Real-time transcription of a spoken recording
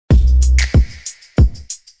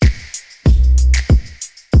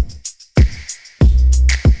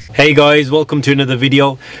Hey guys, welcome to another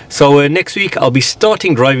video. So next week I'll be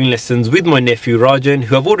starting driving lessons with my nephew Rajan,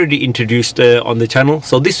 who I've already introduced on the channel.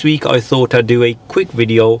 So this week I thought I'd do a quick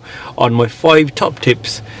video on my 5 top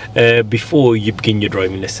tips before you begin your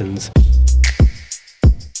driving lessons.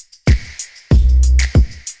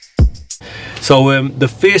 So the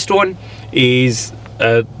first one is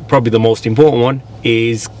probably the most important one,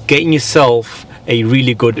 is getting yourself a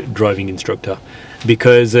really good driving instructor.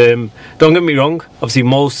 Because don't get me wrong, obviously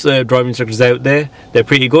most driving instructors out there, they're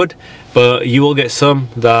pretty good, but you will get some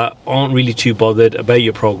that aren't really too bothered about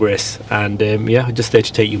your progress, and yeah, just there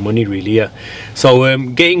to take your money really. Yeah, so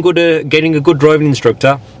getting a good driving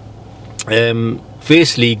instructor,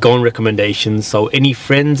 firstly, go on recommendations. So any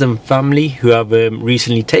friends and family who have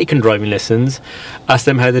recently taken driving lessons, ask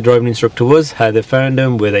them how the driving instructor was, how they found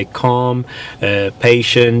them, were they calm,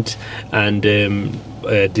 patient, and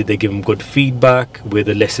did they give them good feedback, were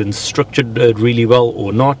the lessons structured really well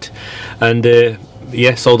or not. And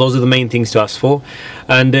yeah, so those are the main things to ask for.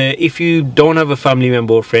 And if you don't have a family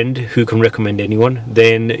member or friend who can recommend anyone,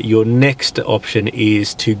 then your next option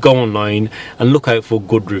is to go online and look out for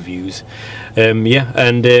good reviews. Yeah,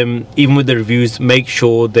 and even with the reviews, make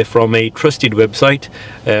sure they're from a trusted website,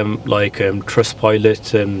 like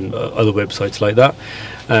Trustpilot and other websites like that.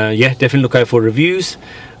 Yeah, definitely look out for reviews.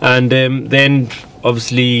 And then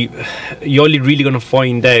obviously you're only really going to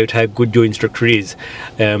find out how good your instructor is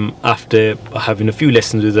after having a few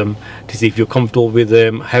lessons with them, to see if you're comfortable with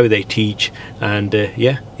them, how they teach, and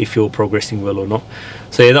yeah, if you're progressing well or not.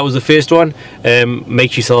 So yeah, that was the first one.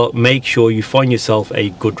 Make sure you find yourself a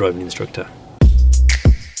good driving instructor.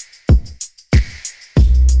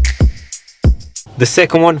 The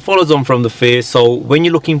second one follows on from the first. So when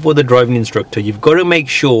you're looking for the driving instructor, you've got to make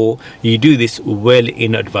sure you do this well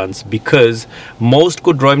in advance, because most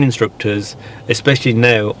good driving instructors, especially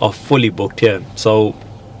now, are fully booked. Yeah, so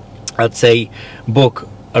I'd say book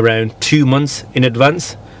around 2 months in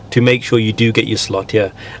advance to make sure you do get your slot.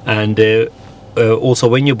 Yeah, and also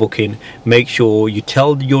when you're booking, make sure you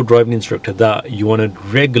tell your driving instructor that you want a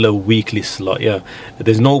regular weekly slot. Yeah,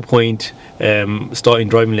 there's no point starting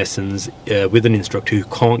driving lessons with an instructor who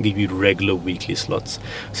can't give you regular weekly slots.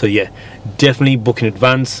 So yeah, definitely book in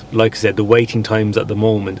advance. Like I said, the waiting times at the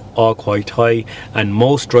moment are quite high, and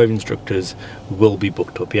most driving instructors will be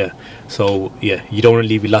booked up. Yeah, so yeah, you don't want to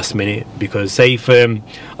leave it last minute, because say if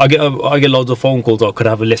I get loads of phone calls, or could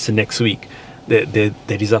I have a lesson next week, there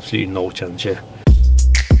is absolutely no chance. Yeah.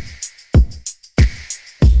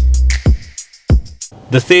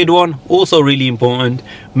 The third one, also really important,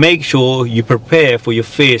 make sure you prepare for your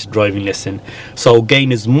first driving lesson. So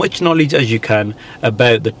gain as much knowledge as you can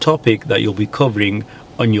about the topic that you'll be covering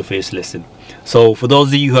on your first lesson. So for those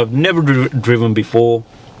of you who have never driven before,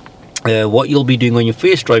 what you'll be doing on your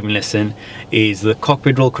first driving lesson is the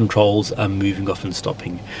cockpit roll controls and moving off and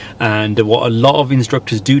stopping. And what a lot of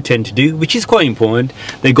instructors do tend to do, which is quite important,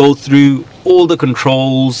 they go through all the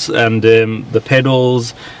controls and the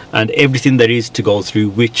pedals and everything there is to go through,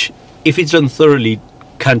 which if it's done thoroughly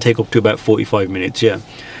can take up to about 45 minutes. Yeah,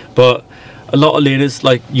 but a lot of learners,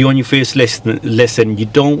 like you on your first lesson, you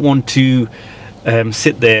don't want to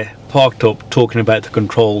sit there parked up talking about the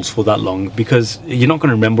controls for that long, because you're not going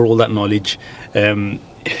to remember all that knowledge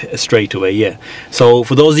straight away. Yeah, so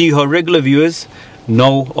for those of you who are regular viewers,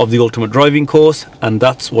 know of the Ultimate Driving course, and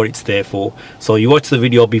that's what it's there for. So you watch the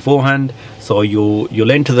video beforehand, so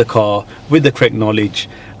you'll enter the car with the correct knowledge,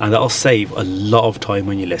 and that'll save a lot of time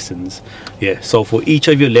on your lessons. Yeah, so for each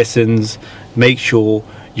of your lessons, make sure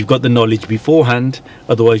you've got the knowledge beforehand,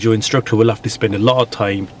 otherwise your instructor will have to spend a lot of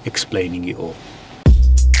time explaining it all.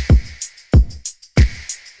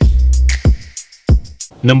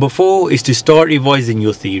 Number 4 is to start revising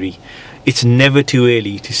your theory. It's never too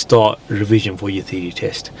early to start revision for your theory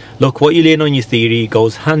test. Look, what you learn on your theory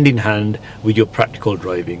goes hand in hand with your practical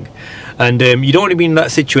driving. And you don't want to be in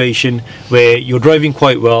that situation where you're driving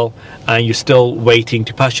quite well and you're still waiting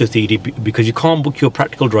to pass your theory, because you can't book your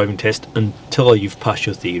practical driving test until you've passed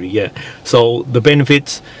your theory. Yeah, so the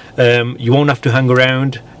benefits, you won't have to hang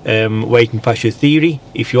around waiting to pass your theory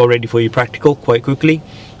if you're ready for your practical quite quickly.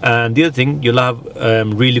 And the other thing, you'll have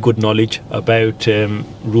really good knowledge about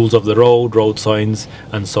rules of the road signs,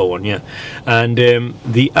 and so on. Yeah, and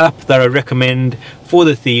the app that I recommend for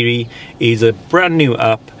the theory is a brand new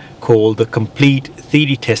app called the Complete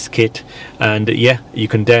Theory Test Kit, and yeah, you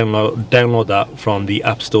can download that from the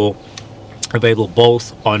App Store. available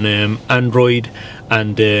both on Android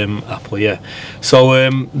and Apple. Yeah, so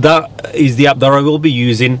that is the app that I will be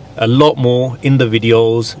using a lot more in the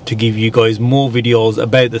videos, to give you guys more videos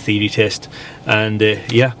about the theory test.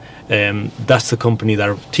 And that's the company that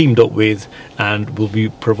I've teamed up with, and will be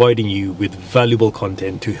providing you with valuable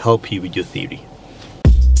content to help you with your theory.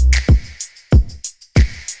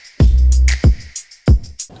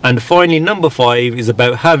 And finally, number 5 is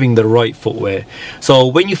about having the right footwear. So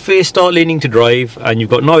when you first start learning to drive and you've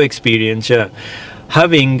got no experience,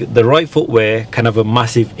 having the right footwear can have a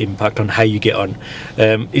massive impact on how you get on.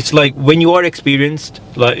 It's like when you are experienced,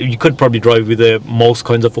 like you could probably drive with most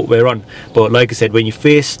kinds of footwear on, but like I said, when you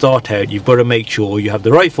first start out, you've got to make sure you have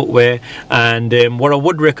the right footwear. And what I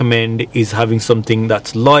would recommend is having something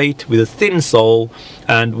that's light with a thin sole,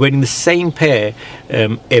 and wearing the same pair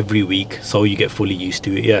every week, so you get fully used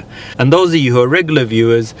to it. Yeah, and those of you who are regular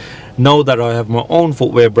viewers know that I have my own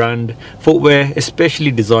footwear brand, footwear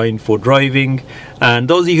especially designed for driving, and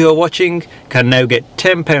those of you who are watching can now get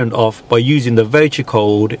 £10 off by using the voucher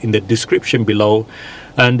code in the description below.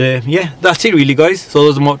 And yeah, that's it really, guys. So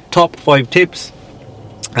those are my top 5 tips,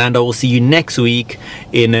 and I will see you next week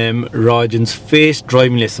in Rajan's first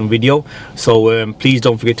driving lesson video. So please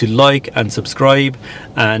don't forget to like and subscribe,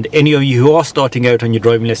 and any of you who are starting out on your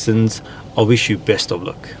driving lessons, I wish you best of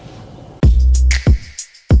luck.